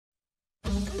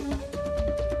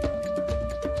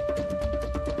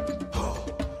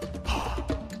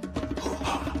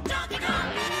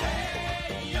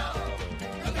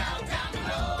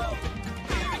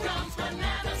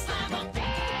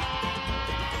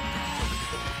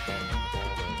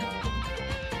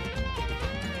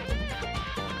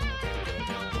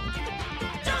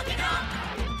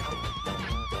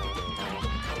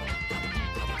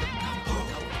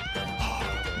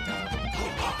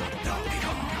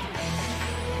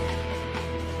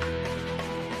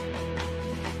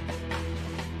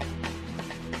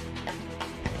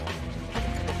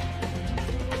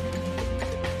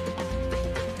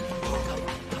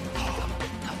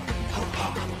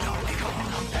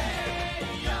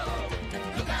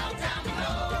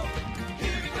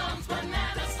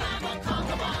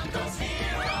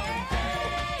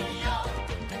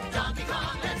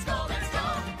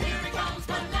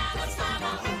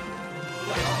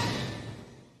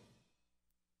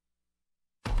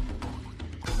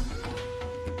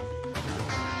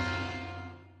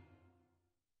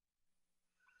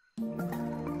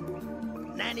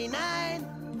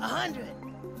99, 100.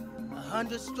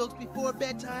 100 strokes before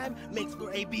bedtime makes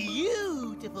for a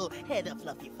beautiful head of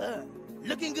fluffy fur.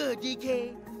 Looking good,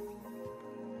 DK.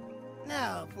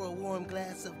 Now for a warm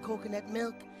glass of coconut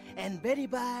milk, and Betty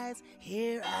buys,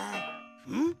 here I...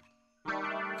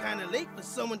 Kinda late for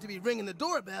someone to be ringing the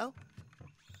doorbell.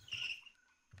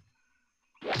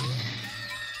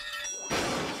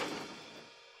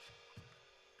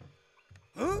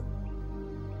 Huh?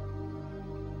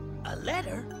 A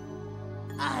letter?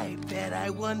 I bet I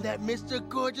won that Mr.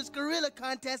 Gorgeous Gorilla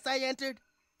contest I entered.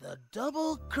 The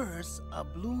double curse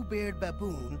of Bluebeard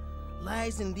Baboon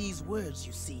lies in these words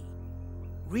you see.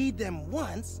 Read them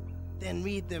once, then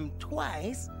read them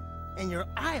twice, and your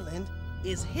island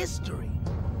is history.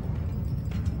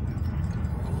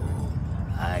 Oh,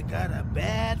 I got a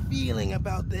bad feeling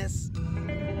about this.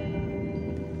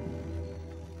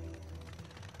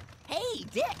 Hey,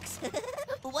 Dix!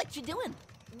 What you doing?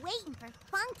 Waiting for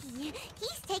Funky.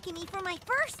 He's taking me for my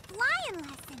first flying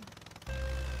lesson.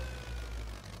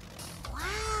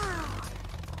 Wow!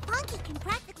 Funky can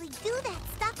practically do that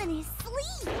stuff in his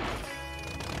sleep.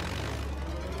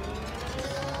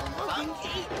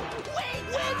 Funky!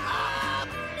 Wake up!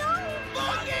 No!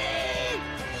 Funky!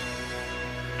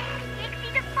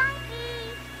 Dixie the Funky!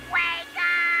 Wake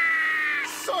up!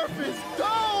 Surface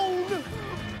down!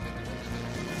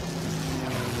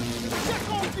 Check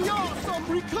off the awesome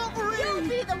recovery! You'll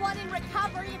be the one in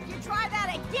recovery if you try that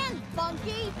again,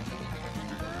 Funky!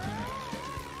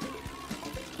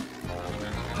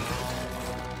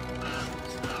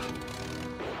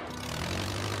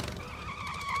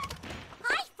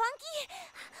 Hi, Funky!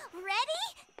 Ready?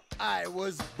 I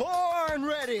was born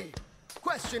ready!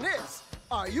 Question is,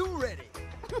 are you ready?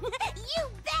 You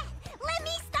bet! Let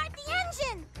me start the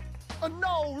engine!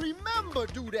 No, remember,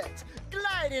 Dudette,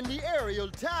 gliding the aerial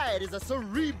tide is a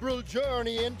cerebral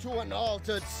journey into an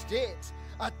altered state.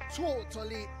 A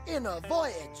totally inner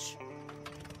voyage.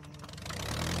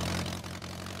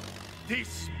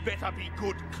 This better be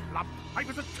good, Club. I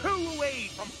was a toe away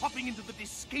from hopping into the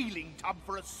descaling tub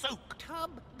for a soak.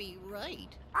 Tub be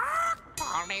right.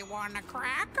 Only want a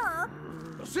cracker.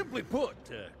 Simply put,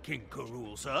 King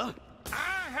Rool, sir,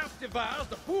 I have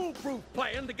devised a foolproof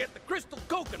plan to get the crystal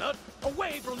coconut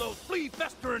away from those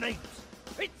flea-festering apes.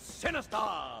 It's sinister.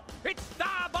 It's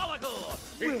diabolical.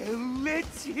 Well,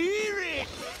 let's hear it.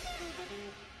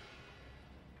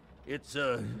 It's,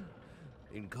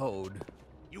 in code.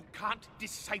 You can't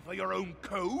decipher your own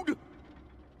code?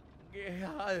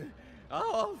 Yeah,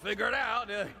 I'll figure it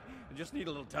out. I just need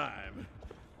a little time.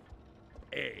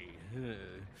 A.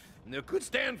 Could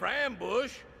stand for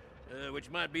ambush, which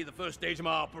might be the first stage of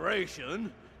my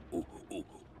operation.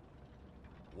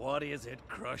 What is it,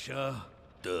 Crusher?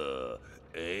 The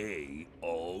A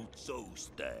also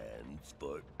stands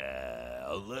for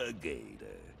alligator.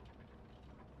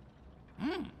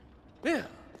 Yeah.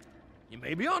 You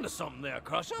may be onto something there,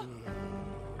 Crusher.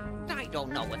 I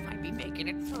don't know if I'd be making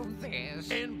it through this.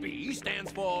 And B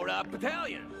stands for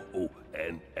battalion. Oh,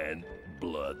 and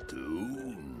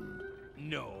platoon.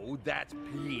 No, that's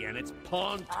P, and it's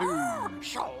pontoon.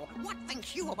 So, what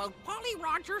thinks you about Polly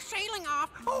Roger sailing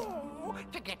off,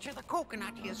 to get you the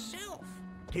coconut yourself?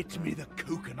 Get me the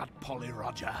coconut, Polly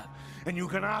Roger, and you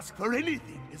can ask for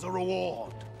anything as a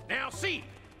reward. Now, C.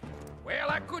 Well,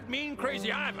 that could mean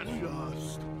Crazy Ivan.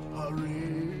 Just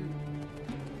hurry.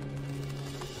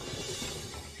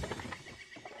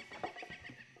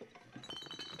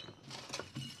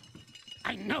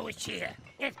 I know it's here.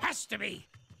 It has to be.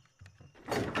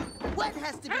 What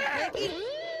has to be, Cranky?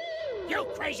 You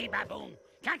crazy baboon!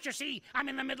 Can't you see I'm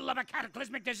in the middle of a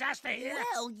cataclysmic disaster here?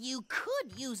 Well, you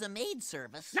could use a maid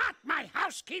service. Not my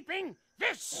housekeeping!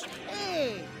 This!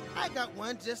 Hey, I got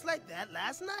one just like that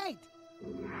last night.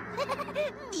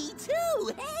 Me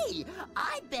too! Hey,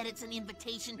 I bet it's an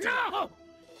invitation to... No!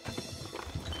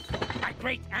 My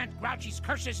great Aunt Grouchy's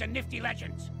curses and nifty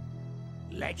legends.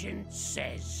 Legend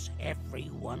says every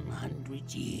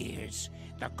 100 years,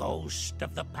 the ghost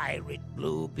of the pirate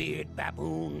Bluebeard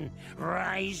Baboon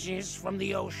rises from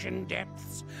the ocean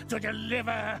depths to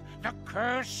deliver the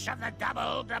curse of the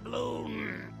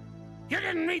Doubloon. You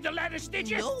didn't read the letters, did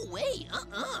you? No way,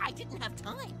 I didn't have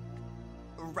time.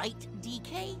 Right,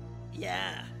 DK?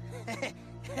 Yeah.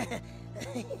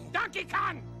 Donkey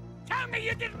Kong, tell me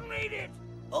you didn't read it!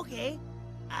 Okay,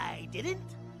 I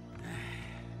didn't.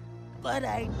 But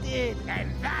I did.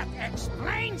 And that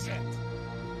explains it!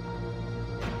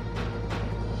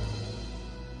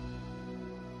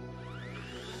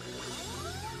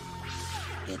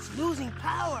 It's losing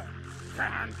power.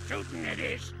 Darn tootin' it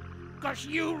is, 'cause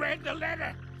you read the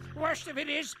letter. Worst of it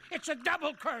is, it's a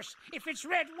double curse. If it's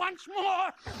read once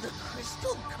more... The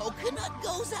crystal coconut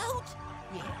goes out?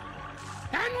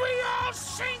 And we all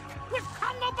sink with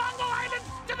Kongo Bongo Island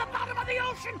to the bottom of the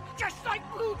ocean, just like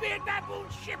Bluebeard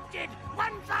Baboon's ship did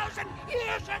 1,000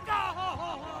 years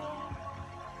ago.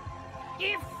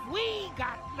 If we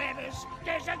got letters,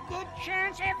 there's a good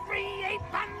chance every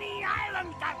ape on the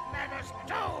island got letters,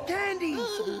 too. Candy!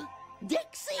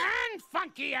 Dixie! And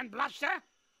Funky and Bluster.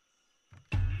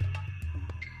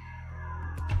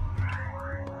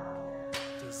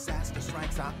 Disaster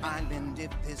strikes our island if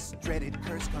this dreaded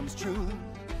curse comes true.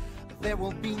 There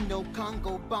will be no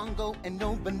Kongo Bongo and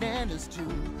no bananas too.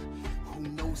 Who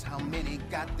knows how many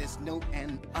got this note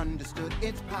and understood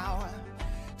its power?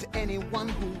 To anyone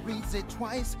who reads it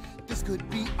twice, this could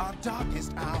be our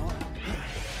darkest hour.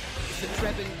 It's a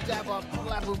treble dabble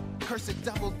blabble, cursed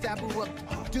double dabble up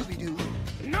doobie-doo.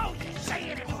 No, you're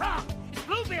saying it wrong. It's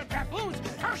Bluebeard Baboon's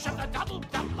curse of the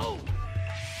Doubloon.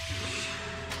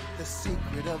 The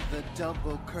secret of the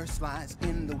double curse lies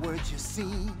in the words you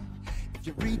see. If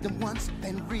you read them once,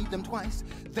 then read them twice,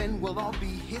 then we'll all be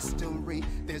history.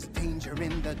 There's danger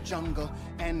in the jungle,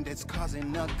 and it's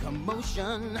causing a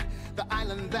commotion. The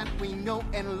island that we know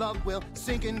and love will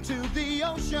sink into the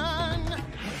ocean.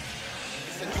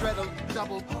 It's a treadle,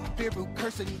 double, beer-boo,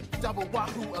 cursing, double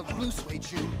wahoo of blue suede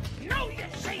shoe. No, you're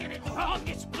saying it wrong.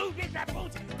 It's Bluebeard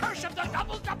Baboon's curse of the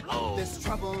Doubloon. There's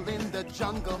trouble in the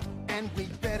jungle, and we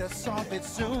better solve it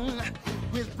soon.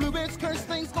 With Bluebeard's curse,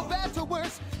 things go bad to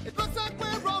worse. It looks like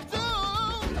we're all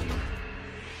doomed.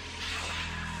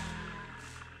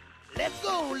 Let's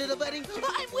go, little buddy.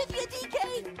 I'm with you,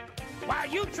 DK! While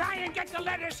you try and get the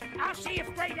letters, I'll see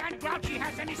if Great Aunt Grouchy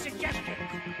has any suggestions.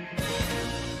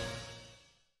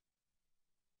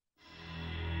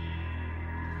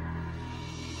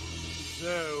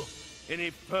 So,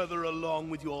 any further along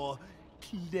with your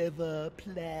clever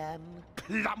plan?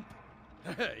 Clump!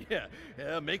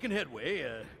 yeah, making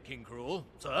headway, King Cruel,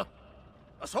 sir.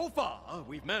 So far,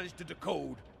 we've managed to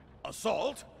decode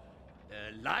assault,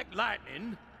 like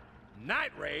lightning,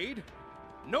 night raid,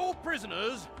 no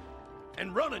prisoners,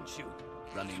 and run and shoot.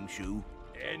 Running shoe?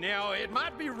 Now, it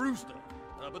might be Rooster,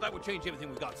 but that would change everything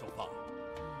we've got so far.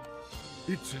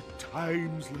 It's at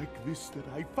times like this that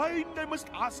I find I must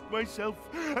ask myself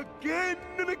again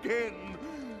and again,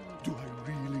 do I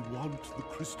really want the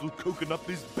crystal coconut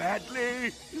this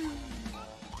badly?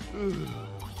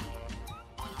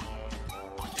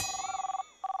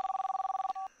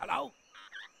 Hello?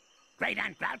 Great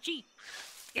Aunt Grouchy?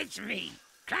 It's me,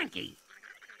 Cranky.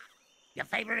 Your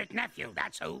favorite nephew,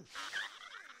 that's who.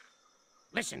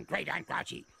 Listen, Great Aunt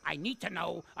Grouchy, I need to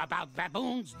know about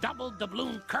Baboon's double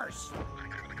doubloon curse.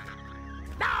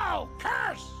 No,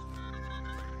 curse!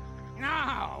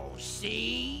 No,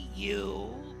 see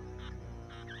you.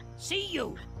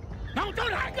 No,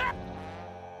 don't hang up!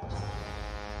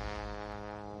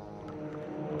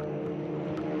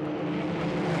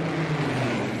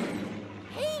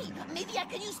 Hey, maybe I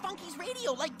can use Funky's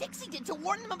radio like Dixie did to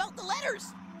warn them about the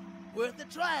letters. Worth a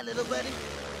try, little buddy.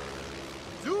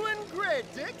 Doing great,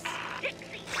 Dix.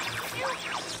 Dixie, you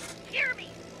hear me?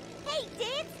 Hey,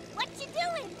 Dix, what you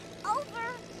doing?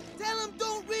 Over. Tell him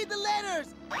don't read the letters.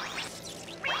 Read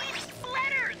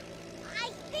letters!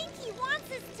 I think he wants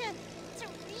us to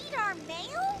read our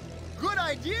mail? Good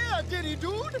idea, Diddy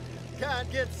Dude.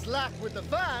 Can't get slack with the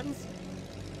fans.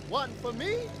 One for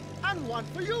me and one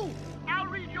for you. I'll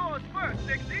read yours first,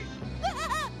 Dixie.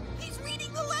 He's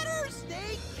reading the letters!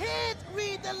 They can't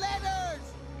read the letters.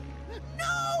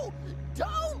 No!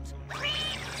 Don't!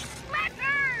 Read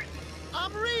letters!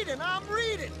 I'm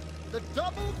reading. The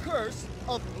double curse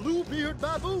of Bluebeard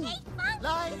Baboon. Hey, Funky,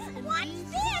 Lies in what's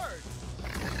these this? words.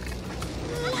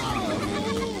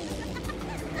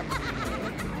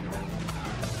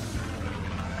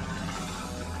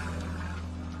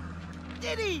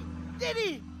 Diddy!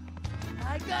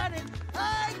 I got it!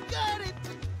 I got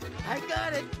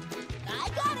it!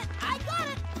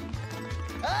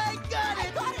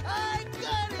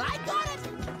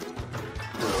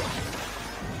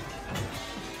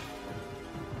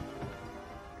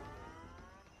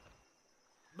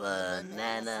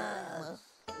 Banana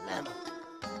lemon.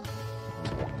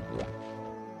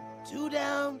 2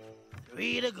 down,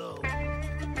 3 to go.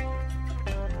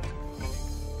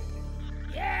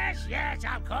 Yes,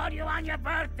 I'll call you on your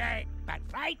birthday. But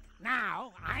right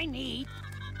now, I need...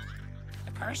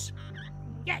 The curse?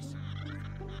 Yes.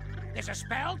 There's a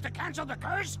spell to cancel the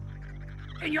curse?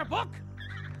 In your book?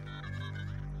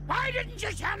 Why didn't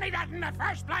you tell me that in the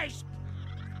first place?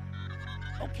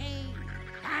 Okay,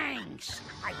 thanks.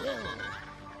 I will.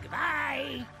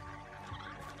 Goodbye.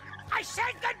 I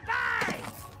said goodbye!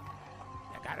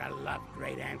 Gotta love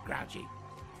Great Aunt Grouchy.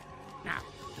 Now,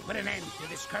 to put an end to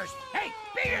this curse... Hey,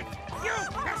 Beard! You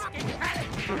pesky cat!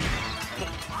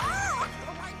 Oh,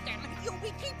 right then, you'll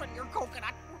be keeping your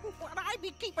coconut, and I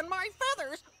be keeping my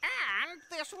feathers, and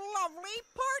this lovely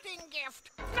parting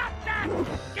gift. Not that!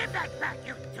 Give that back,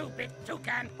 you two-bit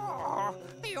toucan! Oh,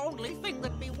 the only thing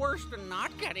that'd be worse than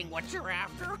not getting what you're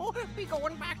after would be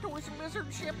going back to his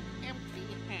lizard ship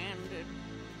empty-handed.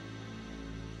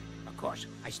 Of course,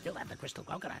 I still have the crystal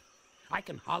coconut. I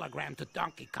can hologram to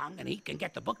Donkey Kong, and he can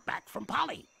get the book back from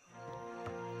Polly.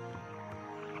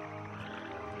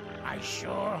 I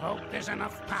sure hope there's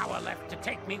enough power left to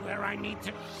take me where I need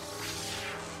to...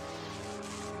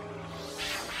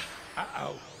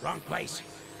 Uh-oh, wrong place.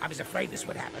 I was afraid this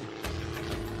would happen.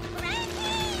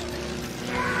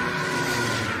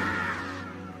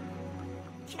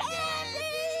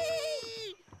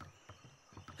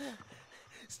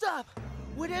 Stop!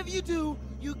 Whatever you do,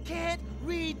 you can't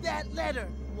read that letter.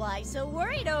 Why so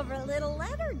worried over a little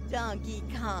letter, Donkey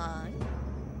Kong?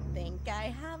 Think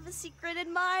I have a secret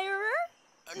admirer?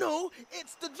 No,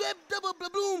 it's the Dread Double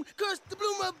Doubloon, Curse the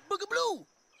Bloomer Boogaboo.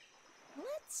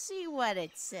 Let's see what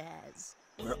it says.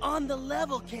 We're on the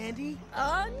level, Candy.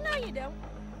 Oh, no you don't.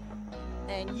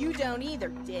 And you don't either,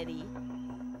 Diddy.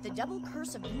 The double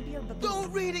curse of Bluebeard Baboon.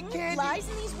 Don't read it, Candy. Lies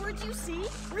in these words you see.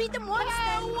 Read them once,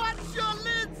 then. What's your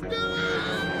lids doing?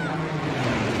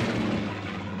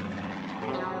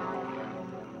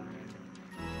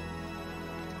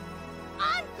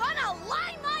 I'm gonna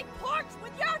line my porch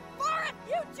with your fur if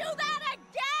you do that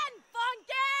again,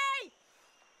 Funky!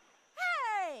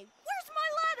 Hey, where's my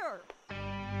letter?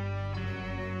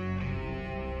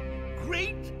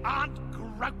 Great Aunt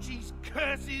Grouchy's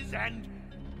curses and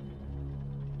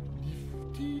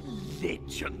nifty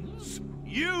legends.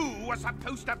 You were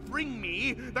supposed to bring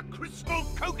me the crystal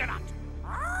coconut.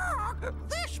 Ah,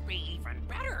 this be even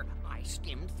better. I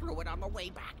skimmed through it on the way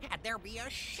back, and there be a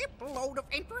shipload of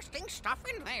interesting stuff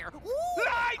in there. Ooh,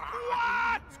 Like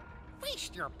what?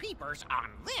 Feast your peepers on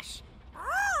this.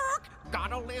 Ark!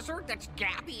 Got a lizard that's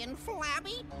gabby and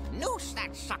flabby? Noose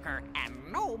that sucker, and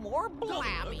no more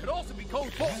blabby. It could also be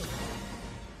called Kongo.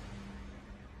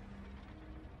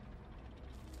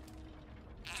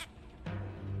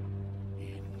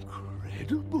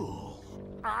 Incredible.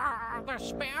 The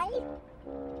spell?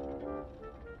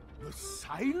 The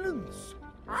silence.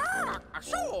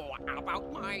 So,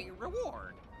 about my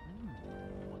reward?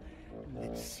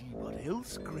 Let's see what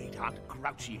else Great Aunt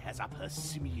Grouchy has up her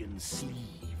simian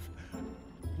sleeve.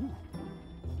 Ooh.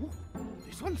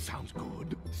 This one sounds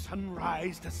good.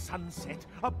 Sunrise to sunset,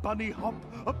 a bunny hop,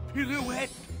 a pirouette.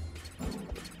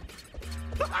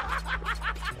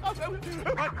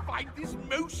 I find this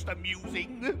most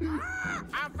amusing.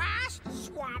 A vast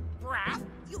swamp breath?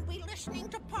 You'll be listening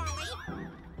to Polly?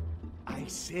 I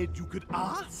said you could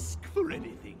ask for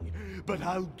anything, but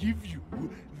I'll give you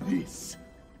this.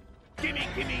 Gimme,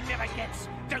 gimme never gets.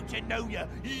 Don't you know your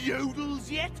yodels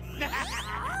yet?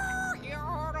 I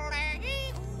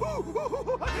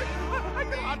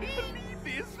can't believe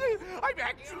this. I'm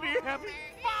actually having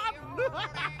fun.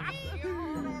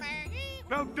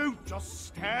 Now don't just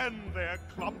stand there,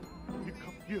 Clump.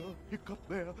 Hiccup here, hiccup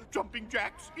there, jumping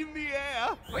jacks in the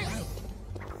air.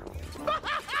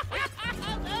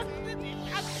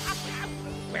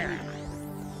 Where am I?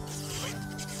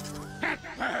 That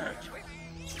bird!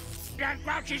 Aunt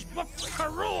Grouchy's book for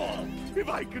Rool! If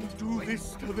I can do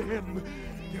this to them,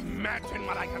 imagine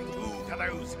what I can do to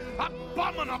those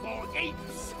abominable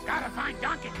apes! Gotta find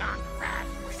Donkey Kong fast!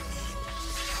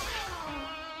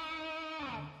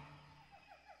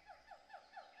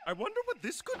 I wonder what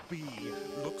this could be.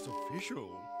 Looks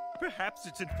official. Perhaps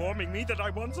it's informing me that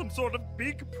I won some sort of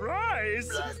big prize.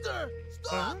 Bluster!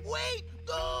 Stop! Huh? Wait!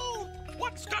 Don't!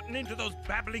 What's gotten into those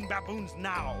babbling baboons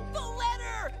now? The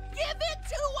letter! Give it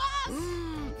to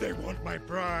us! They want my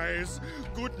prize.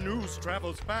 Good news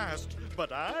travels fast,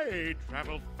 but I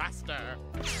travel faster.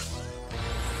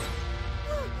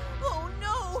 Oh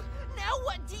no! Now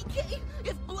what, DK?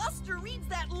 If Bluster reads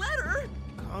that letter...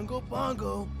 Kongo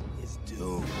Bongo is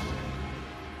doomed.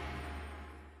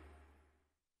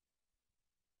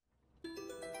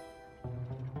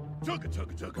 Tugga,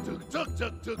 tugga, tugga, tugga, tugga,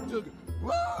 tugga, tugga, tugga.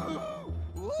 Woo!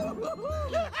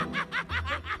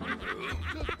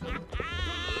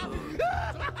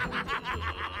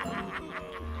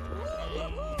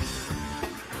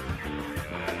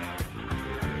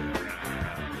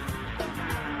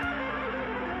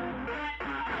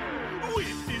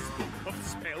 With this book of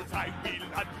spells, I will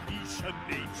unleash a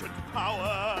nature ancient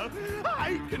power.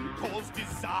 I can cause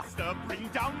disaster, bring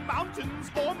down mountains,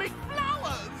 or make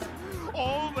flowers.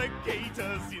 All the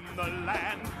gators in the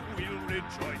land will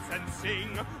rejoice and sing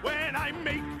when I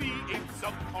make the imps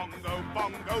of Kongo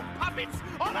Bongo puppets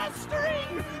on a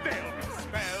string. They'll be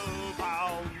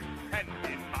spellbound and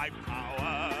in my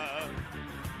power.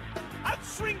 I'll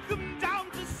shrink them down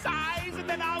to size and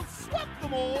then I'll swap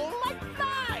them all like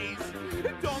flies.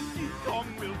 Donkey Kong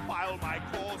will file my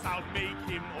claws, I'll make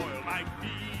him oil my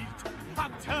feet.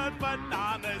 I'll turn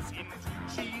bananas into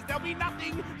cheese, there'll be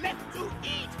nothing left to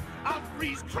eat. I'll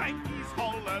freeze Cranky's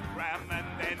hologram and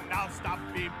then I'll stuff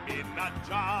him in a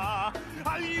jar.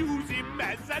 I'll use him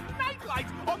as a nightlight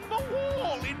on the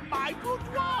wall in my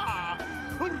boudoir.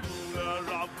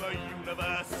 Ruler of the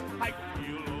universe, I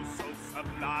feel oh so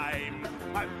sublime.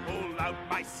 I'll pull out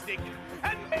my stick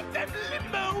and make them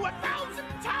limbo 1,000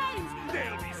 times.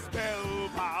 They'll be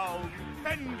spellbound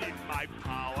and in my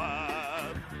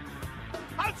power.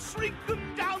 I'll shrink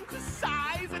them down to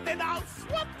size and then I'll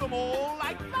swap them all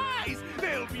like flies.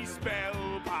 They'll be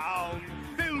spellbound,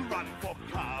 they'll run for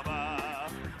cover.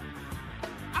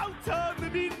 I'll turn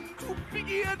them into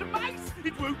big-eared mice,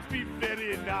 it won't be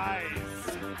very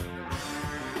nice.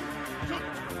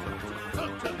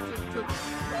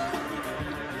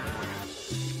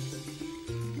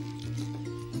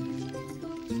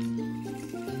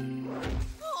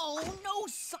 Oh, no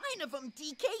sign of him,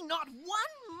 DK. Not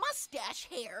one mustache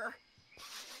hair.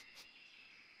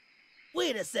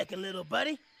 Wait a second, little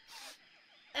buddy.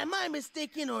 Am I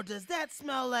mistaken, or does that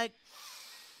smell like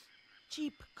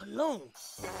cheap cologne?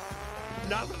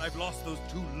 Now that I've lost those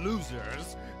two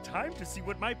losers, time to see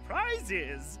what my prize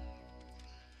is.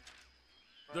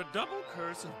 The double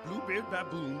curse of Bluebeard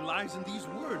Baboon lies in these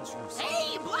words, you see.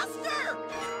 Hey, Buster!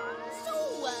 So,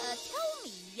 tell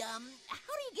me, how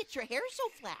do you get your hair so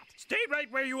flat? Stay right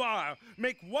where you are.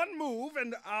 Make one move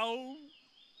and I'll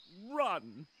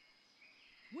run.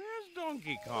 Where's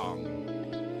Donkey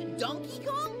Kong? Donkey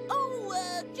Kong?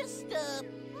 Oh, just,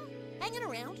 hanging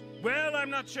around. Well, I'm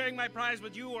not sharing my prize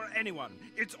with you or anyone.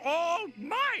 It's all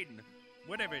mine!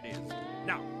 Whatever it is.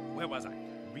 Now, where was I?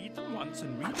 Read them once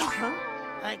and read them again.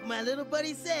 Like my little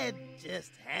buddy said,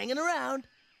 just hanging around.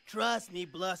 Trust me,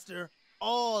 Bluster,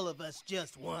 all of us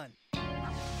just won.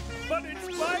 But it's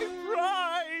my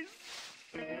prize!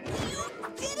 You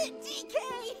did it, DK!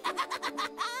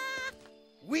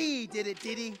 We did it,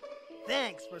 Diddy.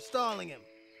 Thanks for stalling him.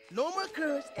 No more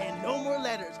curse and no more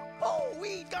letters. Oh,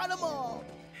 we got them all.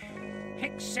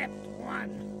 Except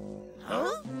one.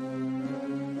 Huh?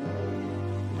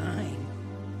 Mine.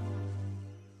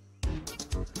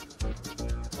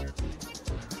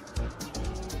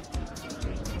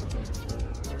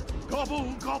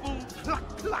 Gobble, gobble,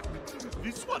 cluck, cluck.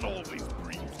 This one always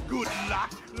brings good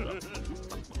luck.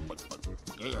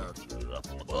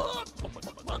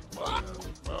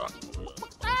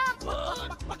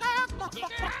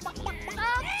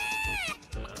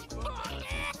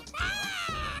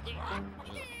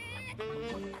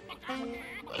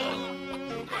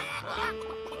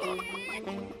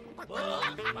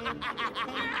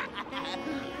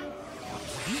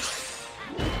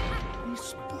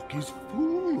 This book is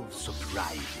full of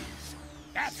surprises.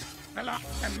 That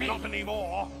belongs to me. Not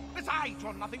anymore. Besides,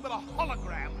 you're nothing but a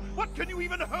hologram. What can you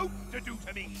even hope to do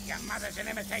to me? Your mother's an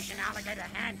imitation alligator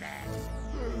handbag.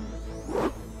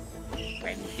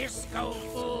 When Disco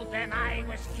fooled, then I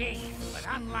was king. But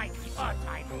unlike your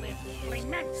title, it really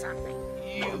meant something.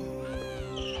 You.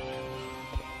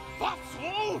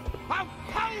 Fossil! I'll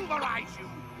pulverize you!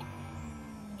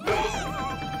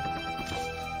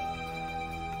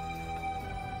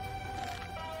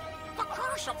 The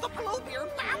curse of the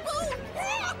Bluebeard Baboon!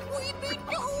 We be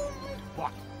doomed!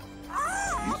 What?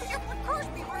 If the curse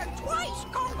be read twice,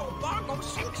 Kongo Bongo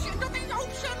sinks into the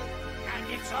ocean! And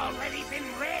it's already been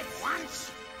read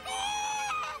once.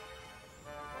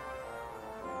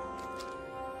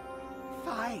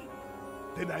 Fine.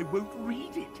 Then I won't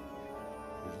read it.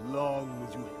 As long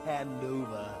as you hand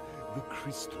over the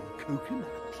crystal coconut.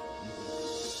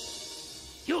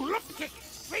 You look-kick.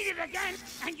 Read it again,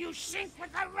 and you sink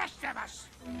with the rest of us.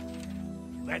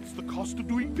 That's the cost of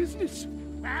doing business.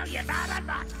 Well, you better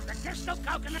not. The crystal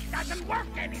coconut doesn't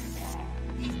work anymore.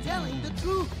 He's telling the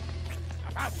truth.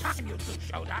 About time you two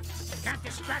showed up. Can't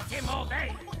distract him all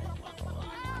day.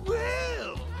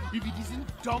 Well, if it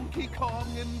isn't Donkey Kong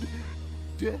and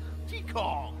Dirty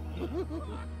Kong.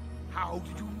 How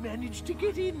did you manage to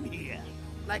get in here?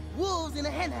 Like wolves in a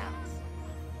henhouse.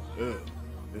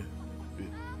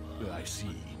 I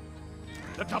see.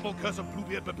 The double curse of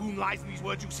Bluebeard Baboon lies in these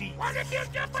words you see. What are you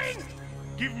doing?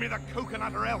 Give me the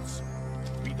coconut or else.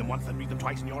 Read them once, then read them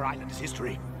twice, and your island is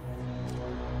history.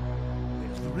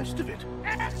 the rest of it?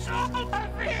 That's all of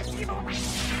it, you...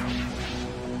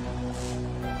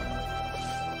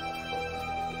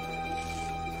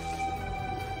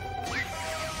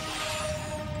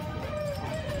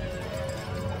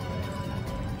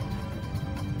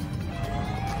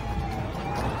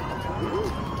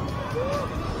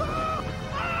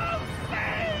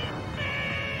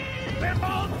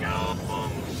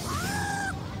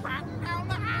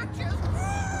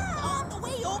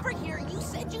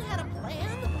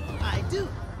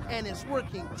 And it's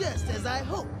working just as I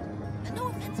hoped. No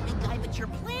offense, big guy, but your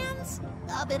plan's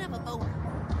a bit of a boner.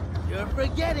 You're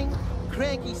forgetting.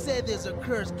 Cranky said there's a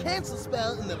curse cancel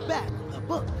spell in the back of the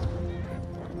book.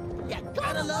 You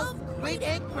gotta love Great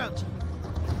Aunt Grouchy.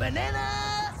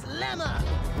 Banana Slammer!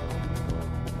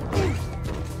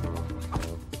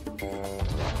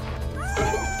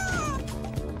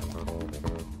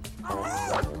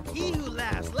 He who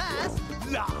laughs last,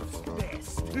 laughs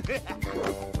best.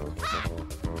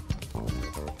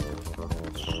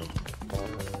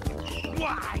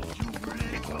 Why, you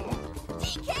little...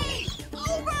 DK!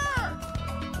 Over!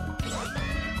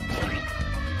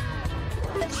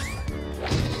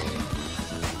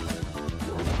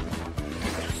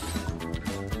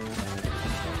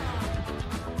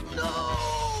 No!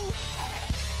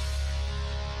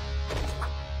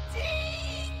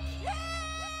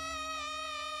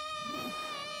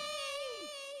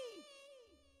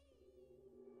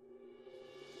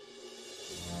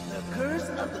 The curse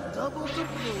of the double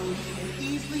doubloon can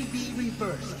easily be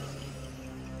reversed.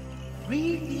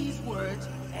 Read these words,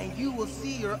 and you will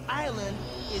see your island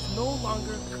is no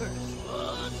longer cursed.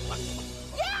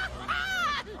 Yeah!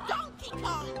 Donkey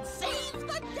Kong saves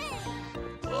the day!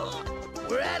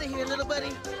 We're out of here, little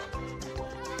buddy.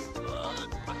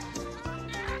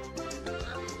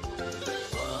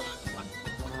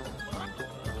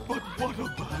 But what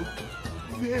about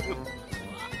them?